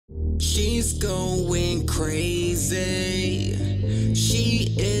She's going crazy.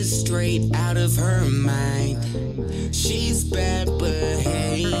 She is straight out of her mind. She's bad behaving.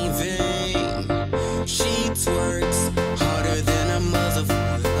 She twerks harder than a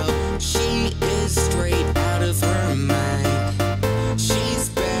motherfucker. She is straight out of her mind. She's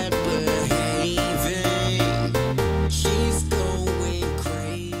bad behaving. She's going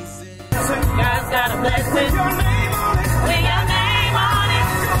crazy. God's got a blessing. With your name on it.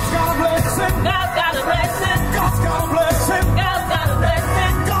 God's got a blessing. God's got a blessing. God's got a blessing. God's got a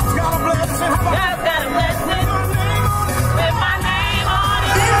blessing. God's got a blessing. God's got a blessing. With my name on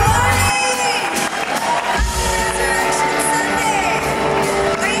it. Resurrection Sunday.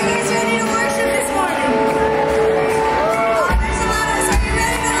 Are you guys ready to worship this morning? Fathers love us. Are you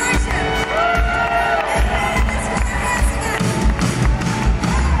ready to worship? Amen. Let's go ahead.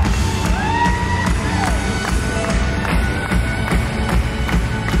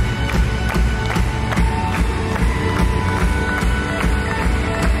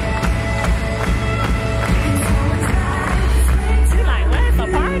 You're like, what? It's a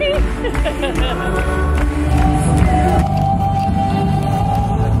party?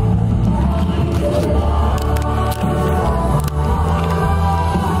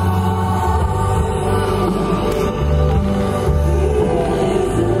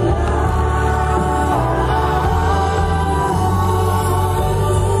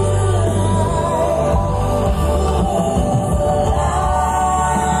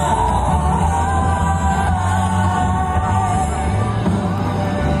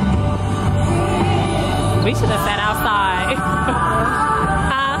 We should have sat outside.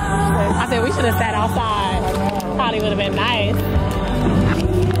 Huh? I said we should have sat outside. Probably would have been nice.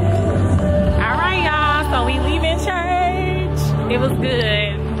 All right, y'all. So we leaving church. It was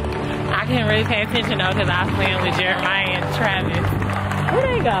good. I couldn't really pay attention though because I was playing with Jeremiah and Travis. Where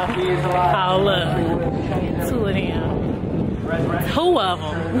they go? Oh, look. Two of them. Two of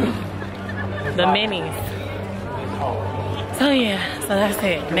them. The minis. So yeah, so that's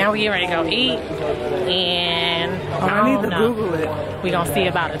it. Now we get ready to go eat, and I need to Google it. We gonna see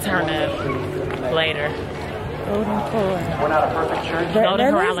about a turn up later. Golden Corral. We're not a perfect church.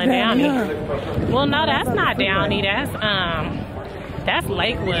 Golden Corral and Downey. Well, no, that's not Downey. That's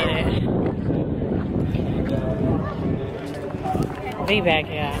Lakewood. Be back,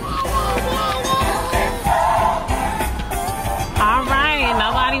 yeah. All right,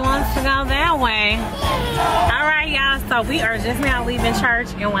 nobody wants to go that way. All right, y'all, so we are just now leaving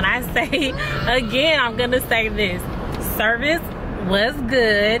church, and when I say again, I'm gonna say this: service was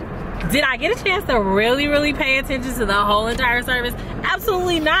good. Did I get a chance to really pay attention to the whole entire service?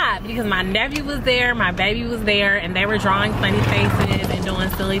 Absolutely not, because my nephew was there, my baby was there, and they were drawing funny faces and doing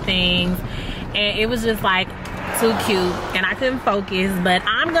silly things, and it was just like too cute, and I couldn't focus. But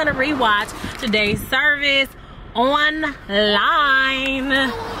I'm gonna rewatch today's service online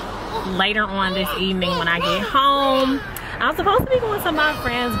later on this evening when I get home. I'm supposed to be going to my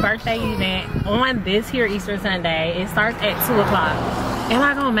friend's birthday event on this here Easter Sunday. It starts at 2 o'clock. Am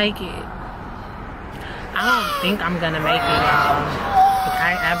I gonna make it? I don't think I'm gonna make it, y'all.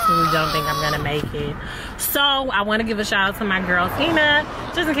 I absolutely don't think I'm gonna make it. So I want to give a shout out to my girl Tina,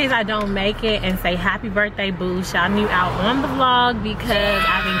 just in case I don't make it, and say happy birthday, boo. Shouting you out on the vlog because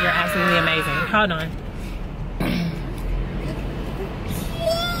I think you're absolutely amazing. Hold on.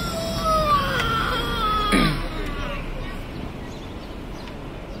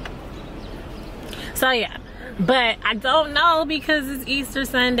 So yeah, but I don't know because it's Easter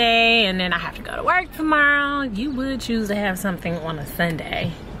Sunday and then I have to go to work tomorrow. You would choose to have something on a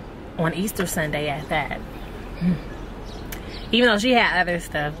Sunday, on Easter Sunday at that. Even though she had other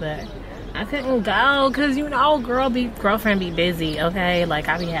stuff, but I couldn't go because, you know, girlfriend be busy, okay? Like,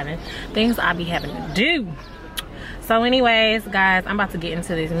 I be having things I be having to do. So anyways, guys, I'm about to get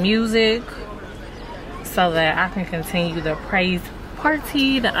into this music so that I can continue the praise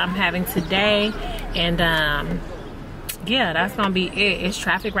party that I'm having today. And yeah, that's gonna be it. It's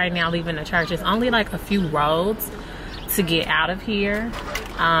traffic right now leaving the church. It's only like a few roads to get out of here.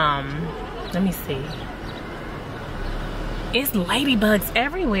 Let me see. It's ladybugs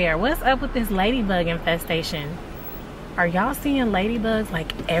everywhere. What's up with this ladybug infestation? Are y'all seeing ladybugs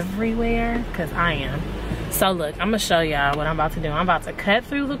like everywhere? Because I am. So look, I'm gonna show y'all what I'm about to do. I'm about to cut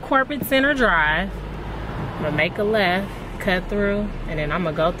through the corporate center drive. I'm gonna make a left, cut through, and then I'm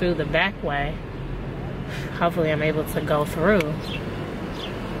gonna go through the back way. Hopefully I'm able to go through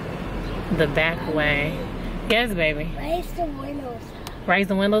the back way. Yes, baby. Raise the windows up. Raise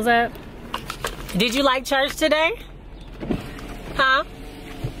the windows up? Did you like church today? Huh?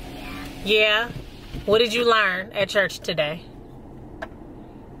 Yeah. What did you learn at church today?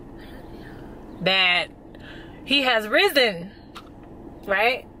 that he has risen,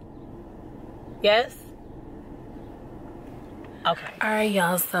 right? Yes? Okay. All right,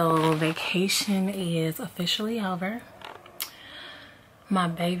 y'all, so vacation is officially over. My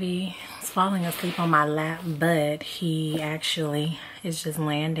baby is falling asleep on my lap, but he actually is just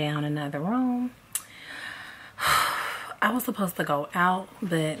laying down in another room. I was supposed to go out,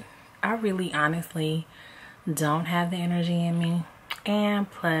 but I really honestly don't have the energy in me. And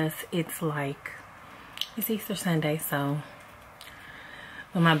plus, it's Easter Sunday, so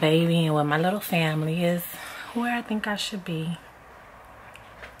with my baby and with my little family is where I think I should be.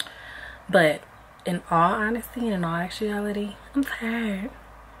 But in all honesty and in all actuality, I'm tired.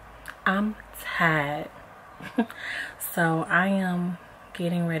 I'm tired. So I am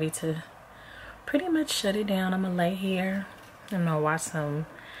getting ready to pretty much shut it down. I'm gonna lay here. I'm gonna watch some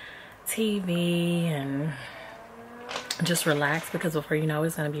TV and just relax, because before you know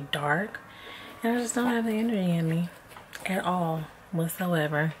it's gonna be dark and I just don't have the energy in me at all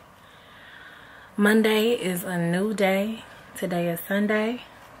whatsoever. Monday is a new day. Today is Sunday,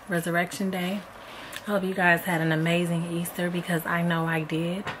 Resurrection Day. I hope you guys had an amazing Easter, because I know I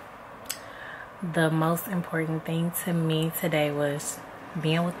did. The most important thing to me today was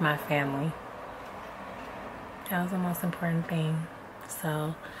being with my family. That was the most important thing.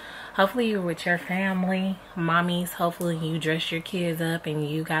 So hopefully you're with your family. Mommies, hopefully you dress your kids up and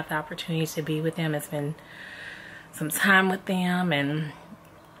you got the opportunity to be with them and spend some time with them and,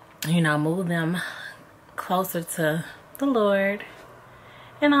 you know, move them closer to the Lord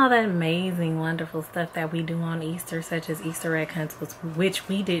and all that amazing, wonderful stuff that we do on Easter, such as Easter egg hunts, which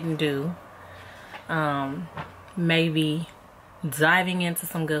we didn't do. Maybe diving into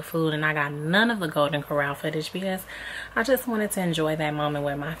some good food, and I got none of the Golden Corral footage because I just wanted to enjoy that moment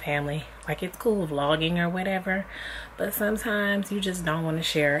with my family. Like, it's cool vlogging or whatever, but sometimes you just don't want to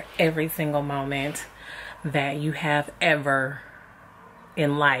share every single moment that you have ever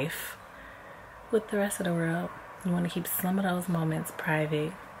in life with the rest of the world. You want to keep some of those moments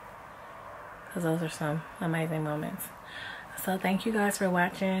private, because those are some amazing moments. So thank you guys for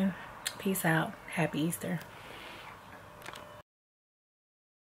watching. Peace out. Happy Easter.